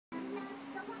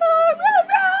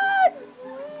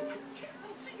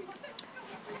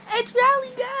It's Rowley,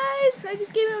 guys! I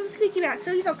just gave him a squeaky mat,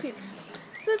 so he's all clean.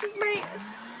 So this is my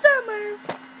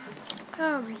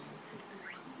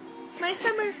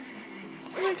summer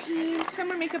routine,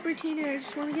 summer makeup routine, and I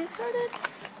just want to get started.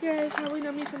 You guys probably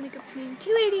know me from Makeup Queen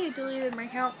 280. I deleted my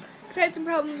account because I had some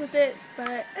problems with it,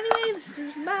 but anyway, this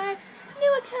is my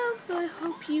new account, so I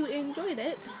hope you enjoyed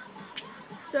it.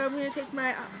 So I'm going to take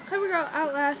my CoverGirl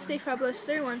Outlast Stay Fabulous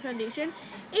 31 foundation,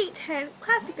 810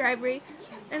 Classic Ivory,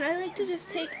 and I like to just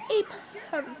take a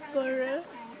pump for a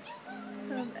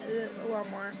lot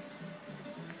more.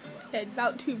 Okay,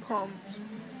 about 2 pumps.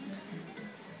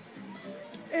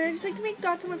 And I just like to make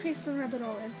dots on my face and then rub it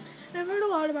all in. And I've heard a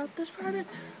lot about this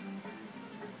product,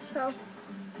 so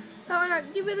thought why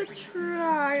not give it a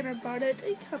try, and I bought it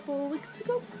a couple weeks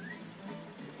ago.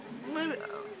 Maybe,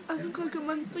 I think like a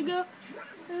month ago.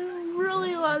 I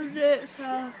really loved it,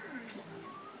 so.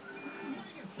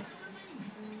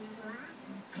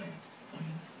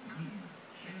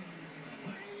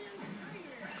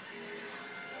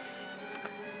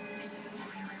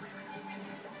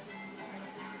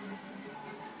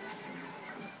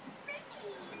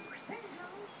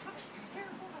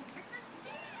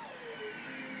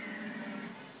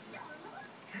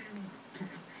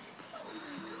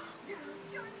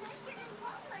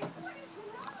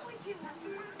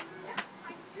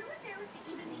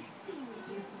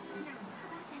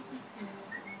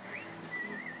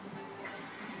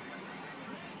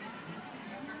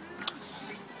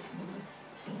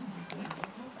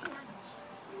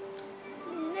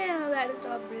 That it's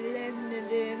all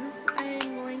blended in, I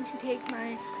am going to take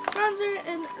my bronzer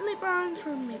and lip bronze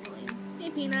from Maybelline. Hey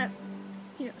Peanut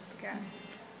Sky.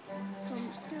 So I'm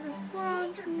just gonna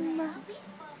bronze my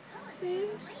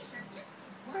face.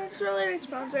 It's really nice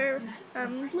bronzer.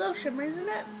 Little shimmers in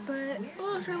it, but a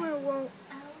little shimmer won't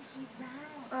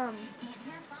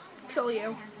kill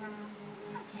you.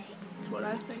 That's what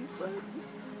I think. But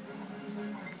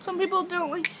some people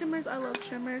don't like shimmers. I love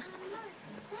shimmers.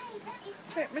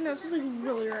 Sorry, my nose is like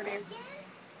really ready.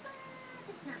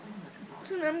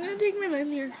 So now I'm going to take my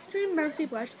Maybelline Dream Bouncy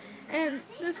Blush, and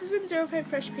this is in 05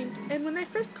 Fresh Pink, and when I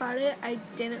first got it, I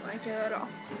didn't like it at all.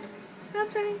 Now I'm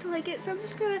starting to like it, so I'm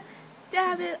just going to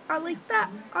dab it on like that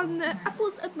on the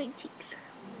apples of my cheeks.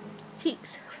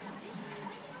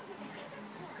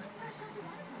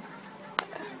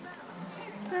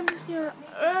 I'm just going to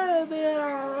rub it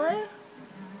all in.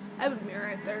 I have a mirror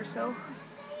right there, so.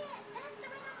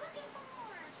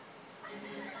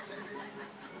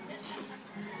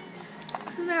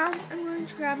 So now I'm going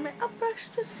to grab my up brush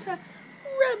just to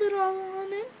rub it all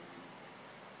on in.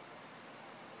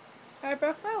 I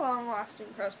broke my long lasting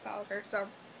pressed powder, so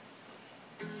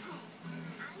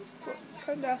it's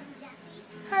kind of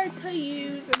hard to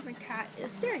use and the cat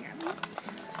is staring at me.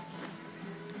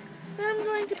 Then I'm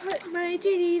going to put my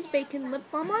JD's Bacon Lip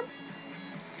Balm on.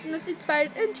 And this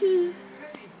expires into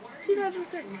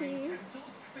 2013.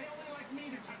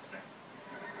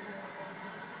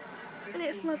 And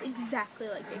it smells exactly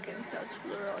like bacon, so it's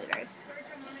really nice.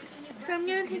 So I'm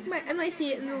going to take my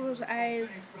NYC in Rose Eyes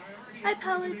eye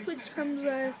palette, which comes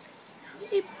with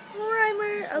a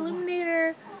primer,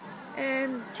 illuminator,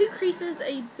 and 2 creases,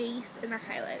 a base, and a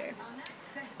highlighter.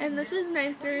 And this is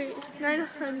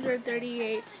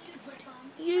 938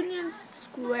 Union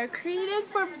Square, created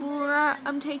for brown.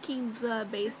 I'm taking the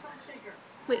base.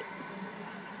 Wait.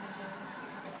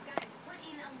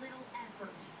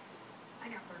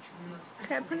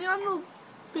 Okay, I'm putting on the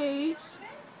base.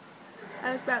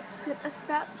 I was about to skip a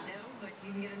step.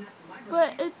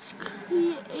 But it's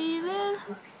created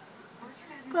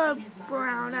for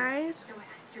brown eyes.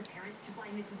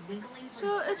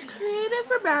 So it's created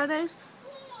for brown eyes.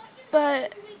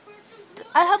 But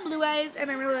I have blue eyes and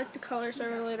I really like the color, so I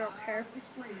really don't care.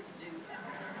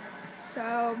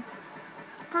 So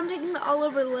I'm taking the all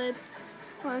over lid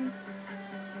one.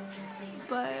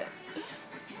 But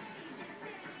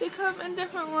they come in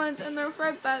different ones and they're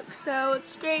 $5, so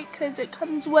it's great because it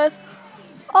comes with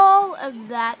all of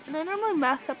that. And I normally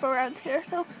mess up around here,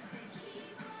 so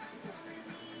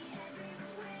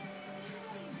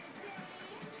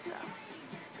yeah.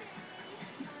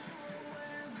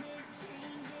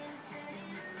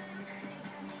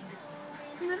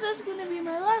 And this is going to be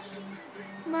my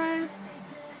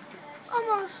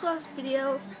almost last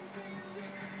video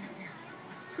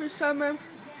for summer.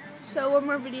 So one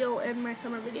more video and my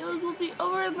summer videos will be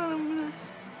over, and then I'm going to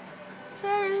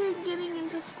start getting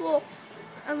into school.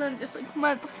 And then just like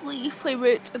monthly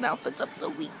favorites and outfits of the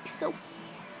week. So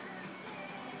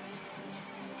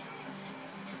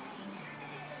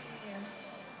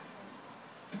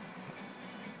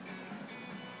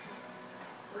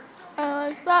I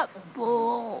like that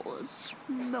bold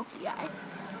smoky eye.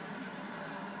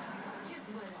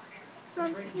 So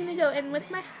I'm just gonna go in with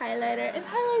my highlighter and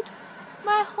highlight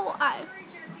my whole eye,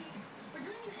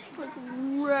 like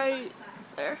right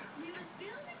there.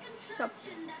 So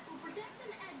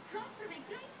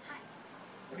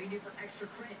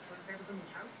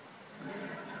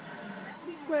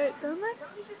right down there.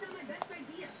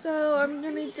 So I'm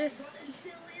gonna just,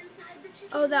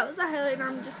 oh, that was a highlighter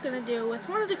I'm just gonna do with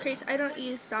one of the crease. I don't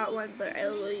use that one, but I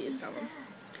will use that one.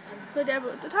 So I dab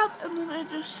it at the top, and then I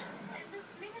just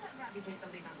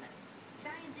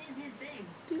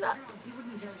do that. He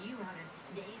wouldn't tell you how to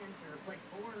dance or play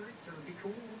sports or be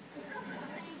cool.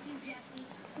 Thank you, Jesse.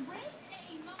 Wait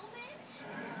a moment.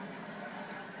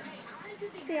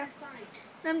 So yeah,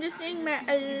 I'm just doing my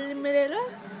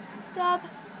little dab.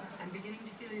 I'm beginning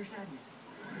to feel your sadness.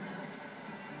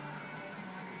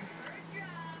 Good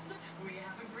job. We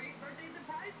have a great birthday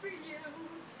surprise for you.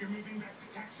 You're moving back to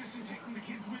Texas and taking the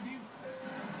kids with you?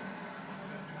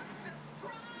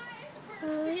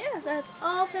 So yeah, that's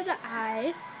all for the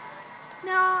eyes.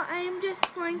 Now I'm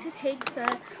just going to take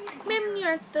the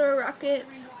Mim-Urtha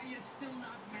Rockets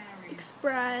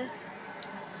Express.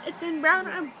 It's in brown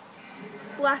or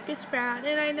blackest brown,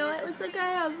 and I know it looks like I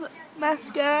have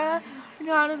mascara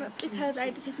on, and that's because I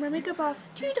had to take my makeup off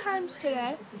 2 times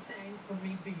today.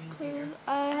 Because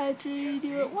I had to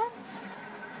do it once,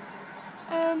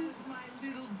 and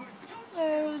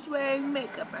I was wearing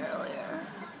makeup earlier.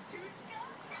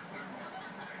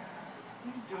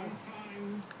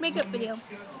 Makeup video.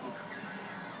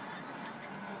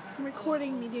 I'm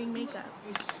recording me doing makeup.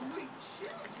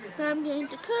 So I'm going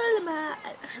to curl my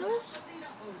eyelashes.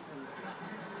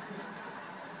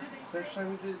 Next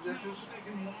time you do dishes,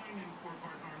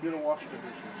 you don't wash the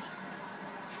dishes.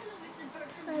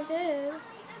 I did.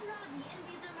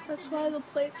 That's why the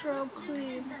plates are all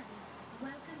clean.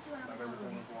 Not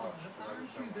everything is washed, but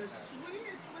everything has to. Because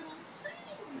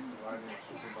I didn't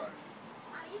supervise.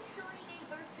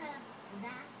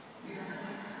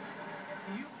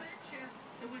 You betcha.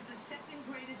 It was the second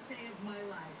greatest day of my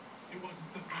life. It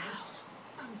wasn't the first.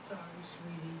 I'm sorry,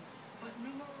 sweetie, but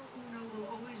numero uno will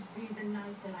always be the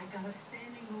night that I got a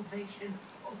standing ovation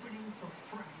opening for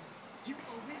Frank. You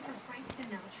opened for Frank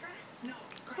Sinatra? No.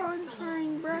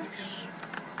 Contouring brush.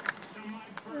 So my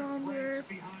birth Around ranks there.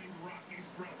 behind Rocky's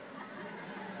brother.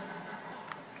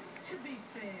 To be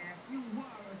fair, you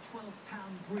were a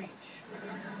 12-pound breach.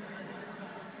 Well,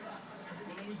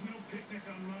 there was no picnic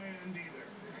on my end either.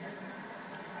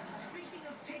 Speaking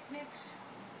of picnics,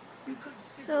 you could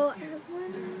So I have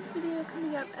one video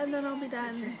coming up, and then I'll be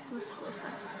done with school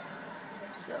stuff.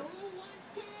 So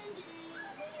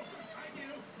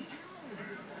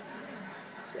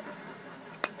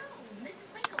Mrs.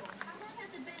 Winkle, how long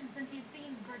has it been since you've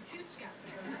seen Bertuchka?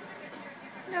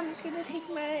 now I'm just going to take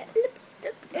my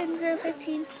lipstick in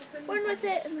 015, Born With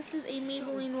It, and this is a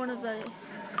Maybelline, one of the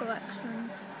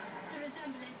collections. The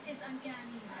resemblance is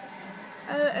uncanny.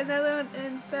 Another one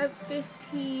in Feb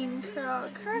 15, Curl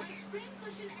Crush. Spring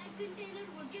cushion egg container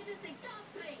will get us a top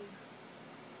grade.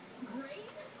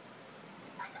 Grade?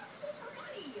 I thought this was for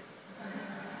money.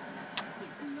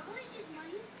 If knowledge is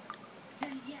money,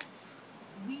 then yes,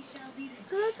 we shall be rich.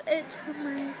 So that's it for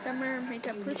my summer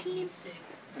makeup routine.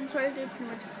 I'm trying to do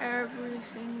pretty much every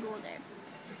single day.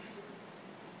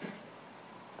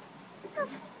 Yeah.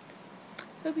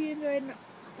 Hope you enjoyed.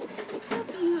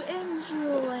 Hope you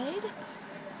enjoyed.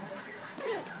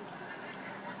 Good.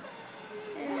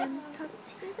 And talk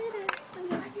to you guys later.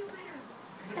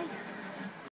 Bye.